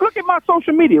 Look at my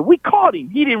social media. We caught him.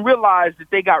 He didn't realize that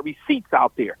they got receipts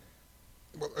out there.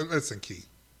 Well, listen, Key.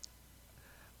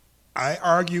 I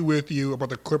argue with you about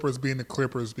the Clippers being the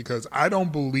Clippers because I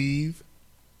don't believe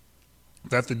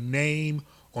that the name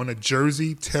on a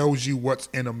jersey tells you what's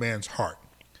in a man's heart.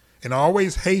 And I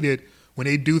always hated when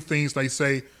they do things like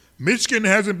say, Michigan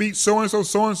hasn't beat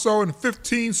so-and-so in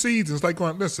 15 seasons. Like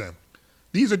going, listen,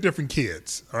 these are different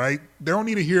kids, all right? They don't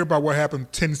need to hear about what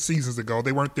happened 10 seasons ago.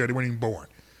 They weren't there. They weren't even born.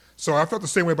 So I felt the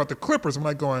same way about the Clippers. I'm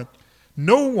like going,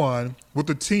 no one with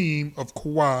the team of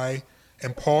Kawhi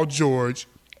and Paul George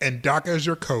and Doc as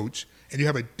your coach, and you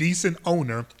have a decent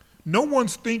owner, no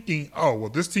one's thinking, oh, well,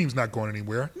 this team's not going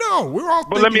anywhere. No, we're all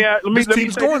thinking this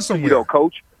team's going somewhere. You know,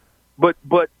 Coach, but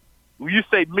you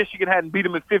say Michigan hadn't beat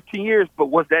them in 15 years,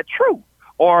 but was that true?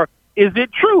 Or is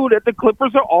it true that the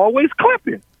Clippers are always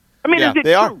clipping? I mean, is it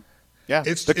they true? are. Yeah,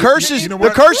 the curse is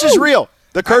real.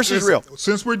 The curse is real.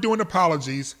 Since we're doing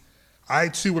apologies, I,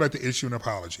 too, would like to issue an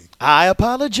apology. I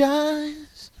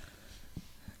apologize.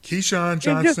 Keyshawn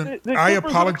Johnson, I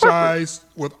apologize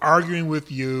with arguing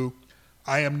with you.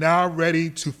 I am now ready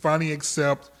to finally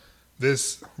accept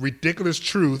this ridiculous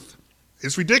truth.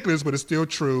 It's ridiculous, but it's still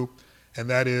true. And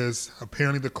that is,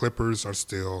 apparently the Clippers are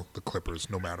still the Clippers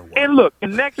no matter what. And look,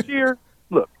 and next year,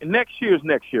 next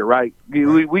year, right?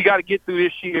 We got to get through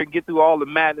this year and get through all the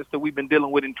madness that we've been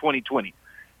dealing with in 2020.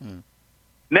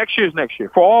 Next year's next year.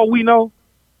 For all we know,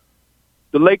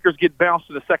 the Lakers get bounced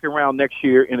in the second round next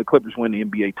year and the Clippers win the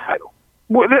NBA title.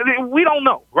 We don't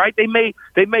know, right? They may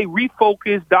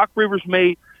refocus. Doc Rivers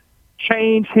may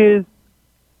change his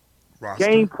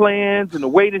game plans and the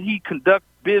way that he conducts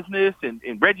business, and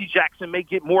Reggie Jackson may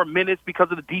get more minutes because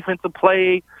of the defensive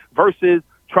play versus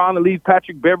trying to leave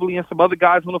Patrick Beverly and some other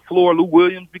guys on the floor, Lou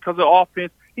Williams, because of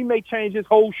offense. He may change his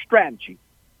whole strategy.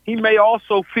 He may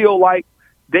also feel like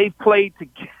they've played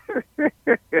together,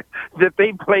 that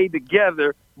they played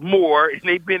together more, and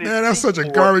they've been. Man, that's such a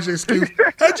garbage excuse.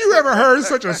 Had you ever heard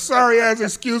such a sorry-ass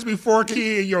excuse before,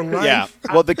 Key, in your life?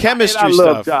 Yeah. Well, the chemistry I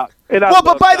love stuff. Doc.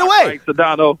 But by the way, right,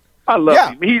 Sedano, I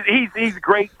love him. He's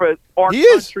great for our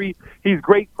country. He's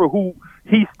great for who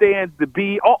he stands to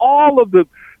be. All of the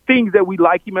things that we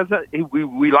like him as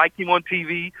we like him on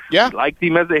TV. Yeah. We like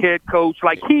him as a head coach.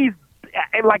 Like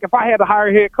if I had to hire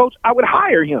a head coach, I would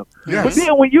hire him. Yes. But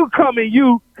then when you come and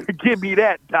you give me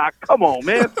that, Doc, come on,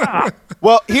 man. Stop.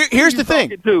 Well, here's the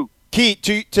thing. Key,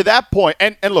 to that point,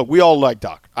 and look, we all like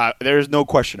Doc. There's no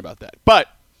question about that. But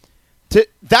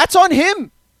that's on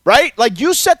him, right? Like,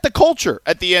 you set the culture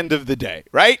at the end of the day,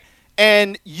 right?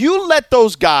 And you let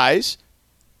those guys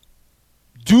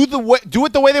do it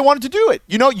the way they wanted to do it.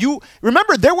 You know, you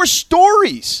remember there were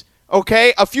stories,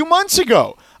 okay, a few months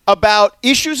ago about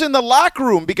issues in the locker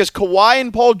room because Kawhi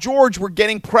and Paul George were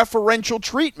getting preferential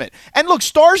treatment. And look,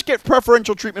 stars get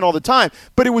preferential treatment all the time,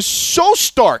 but it was so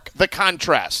stark, the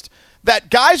contrast, that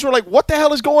guys were like, what the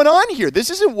hell is going on here? This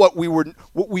isn't what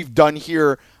we've done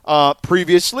here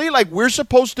previously. Like, we're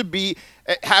supposed to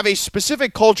have a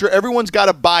specific culture. Everyone's got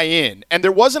to buy in. And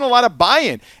there wasn't a lot of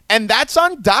buy-in. And that's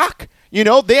on Doc. You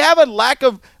know, they have a lack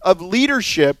of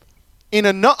leadership on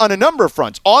a number of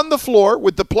fronts, on the floor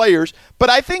with the players. But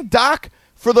I think Doc,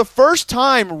 for the first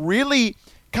time, really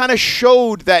kind of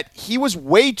showed that he was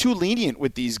way too lenient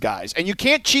with these guys. And you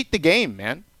can't cheat the game,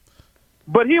 man.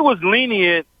 But he was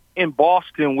lenient in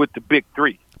Boston with the big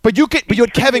three. But you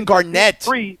had Kevin Garnett.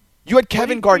 You had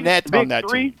Kevin Garnett on that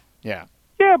team. Yeah.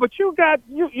 Yeah, but you got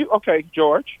you. Okay,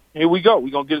 George. Here we go.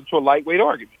 We're gonna get into a lightweight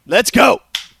argument. Let's go.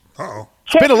 Uh-oh.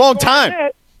 It's been a long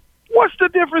time. What's the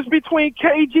difference between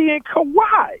KG and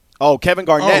Kawhi? Oh, Kevin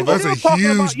Garnett. That's a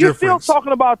huge difference. You're still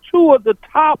talking about two of the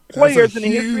top players in the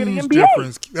history of the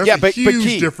NBA. That's a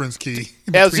huge difference, Key.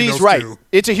 LZ's right.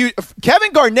 It's a huge.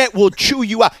 Kevin Garnett will chew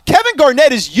you out. Kevin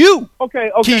Garnett is you.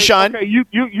 Okay. Keyshawn.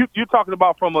 Okay. You're talking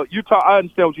about from a. I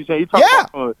understand what you're saying. You're talking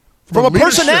about from a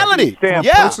personality.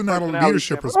 Personality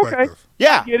leadership perspective. Okay.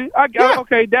 Yeah. I get it. I got it.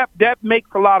 Okay. That makes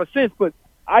a lot of sense, but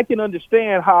I can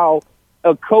understand how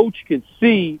a coach can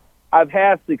see. I've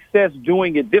had success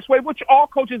doing it this way, which all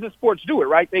coaches in sports do it,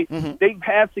 right? They've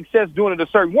had success doing it a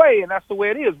certain way, and that's the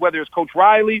way it is, whether it's Coach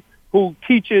Riley, who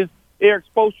teaches Eric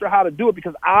Spoelstra how to do it,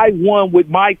 because I won with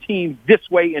my team this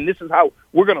way, and this is how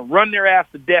we're going to run their ass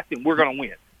to death, and we're going to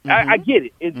win. I get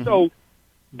it. And so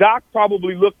Doc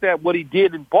probably looked at what he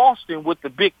did in Boston with the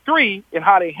big three and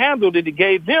how they handled it and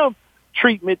gave them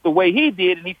treatment the way he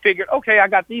did, and he figured, okay, I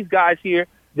got these guys here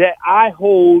that I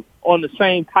hold on the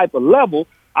same type of level.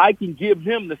 I can give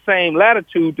them the same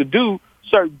latitude to do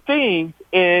certain things,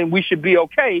 and we should be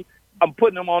okay. I'm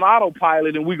putting them on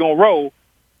autopilot, and we're going to roll,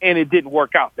 and it didn't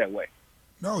work out that way.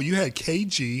 No, you had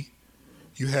KG,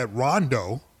 you had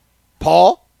Rondo.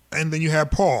 Paul? And then you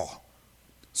had Paul.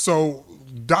 So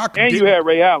Doc and you had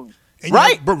Ray Allen.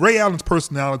 Right. But Ray Allen's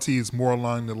personality is more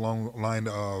along the line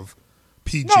of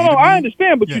PG. No, I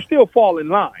understand, but you still fall in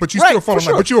line. But you still fall in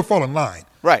line. But you'll fall in line.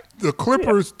 Right. The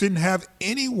Clippers didn't have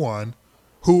anyone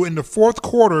who in the fourth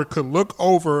quarter could look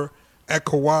over at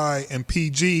Kawhi and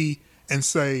PG and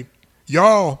say,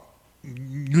 y'all,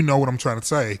 you know what I'm trying to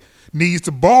say, needs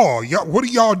the ball. Y'all, what are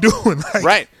y'all doing? Like,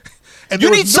 right. And you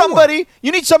need somebody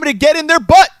to get in their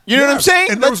butt. You know what I'm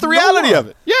saying? And that's the reality of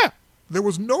it. Yeah. There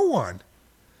was no one.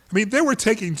 I mean, they were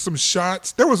taking some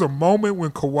shots. There was a moment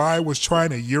when Kawhi was trying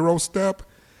to Euro step,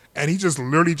 and he just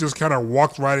literally just kind of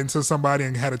walked right into somebody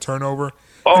and had a turnover.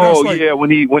 Oh, yeah, when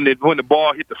the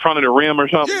ball hit the front of the rim or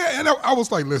something. Yeah, and I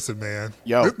was like, listen, man,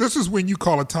 this is when you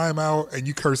call a timeout and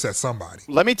you curse at somebody.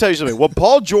 Let me tell you something. When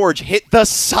Paul George hit the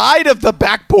side of the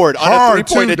backboard on a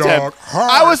three-point attempt,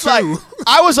 I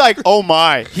was like, oh,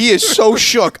 my, he is so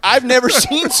shook. I've never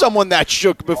seen someone that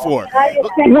shook before.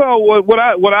 Well, what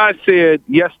I said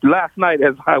last night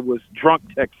as I was drunk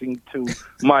texting to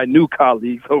my new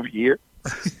colleagues over here,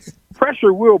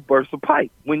 pressure will burst a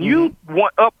pipe. When you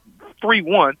want up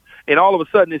 3-1, and all of a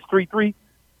sudden it's 3-3,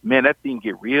 man, that thing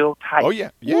get real tight. Oh,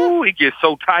 yeah. Ooh, it gets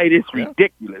so tight, it's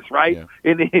ridiculous, right?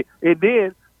 Yeah. And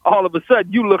then all of a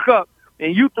sudden you look up,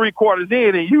 and you 3 quarters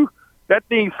in, and that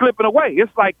thing's slipping away.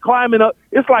 It's like climbing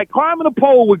a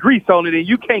pole with grease on it, and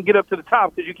you can't get up to the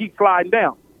top because you keep sliding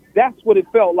down. That's what it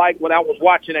felt like when I was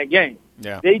watching that game.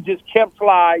 Yeah. They just kept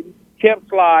sliding,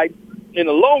 and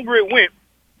the longer it went,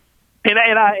 and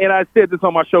I said this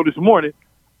on my show this morning,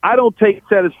 I don't take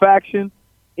satisfaction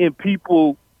in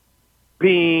people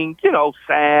being,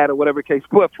 sad or whatever case.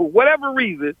 But for whatever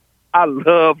reason, I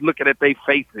love looking at their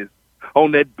faces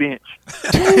on that bench.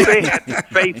 They had these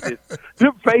faces.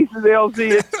 Them faces,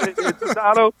 LZ and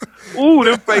Sedano. Ooh,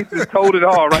 them faces told it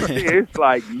all right there. It's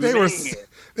like,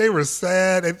 they were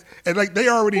sad, and like they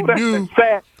already knew.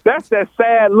 That's that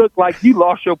sad look like you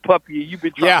lost your puppy and you've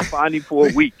been trying to find him for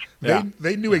a week.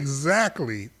 They knew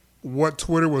exactly what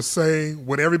Twitter was saying,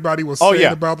 what everybody was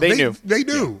saying about them. They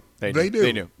knew.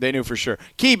 They knew for sure.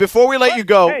 Key, before we let you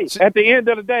go. Hey, at the end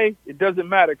of the day, it doesn't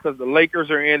matter because the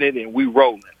Lakers are in it and we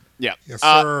rolling. Yeah. Yes,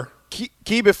 sir.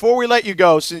 Key, before we let you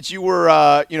go, since you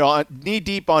were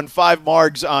knee-deep on 5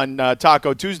 margs on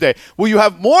Taco Tuesday, will you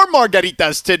have more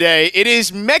margaritas today? It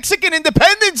is Mexican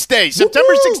Independence Day,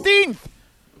 September 16th.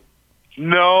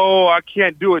 No, I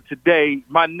can't do it today.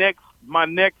 My next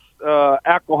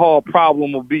alcohol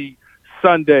problem will be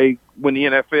Sunday when the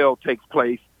NFL takes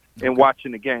place and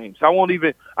watching the games.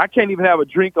 I can't even have a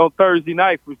drink on Thursday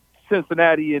night for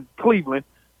Cincinnati and Cleveland.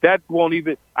 That won't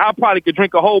even. I probably could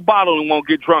drink a whole bottle and won't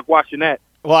get drunk watching that.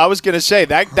 Well, I was going to say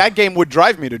that game would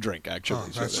drive me to drink.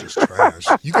 Actually, that's just trash.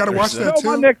 You got to watch that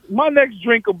too. My next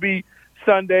drink will be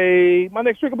Sunday. My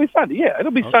next drink will be Sunday. Yeah,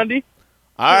 it'll be Sunday.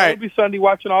 All right, it'll be Sunday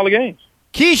watching all the games.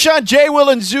 Keyshawn, J. Will,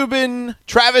 and Zubin.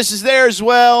 Travis is there as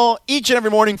well, each and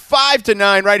every morning, 5 to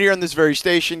 9, right here on this very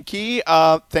station. Key,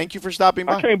 thank you for stopping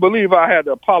by. I can't believe I had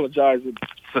to apologize to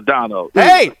Sedano.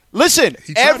 Hey, listen,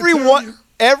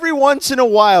 every once in a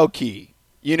while, Key,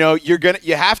 you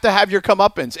have to have your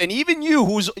comeuppance, and even you,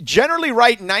 who's generally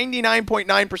right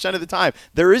 99.9% of the time,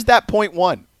 there is that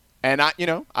 0.1, and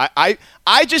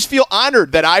I just feel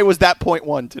honored that I was that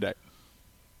 0.1 today.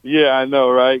 Yeah, I know,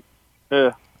 right?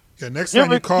 Yeah. Yeah, next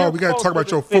time you call, we got to talk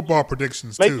about your football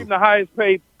predictions, too. Make him the highest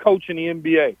paid coach in the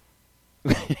NBA.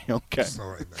 Okay. All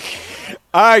right, man.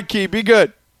 All right, Key, be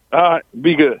good. All right,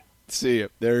 be good. See you.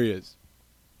 There he is.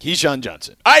 Keyshawn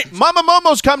Johnson. All right, Mama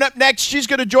Momo's coming up next. She's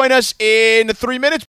going to join us in 3 minutes.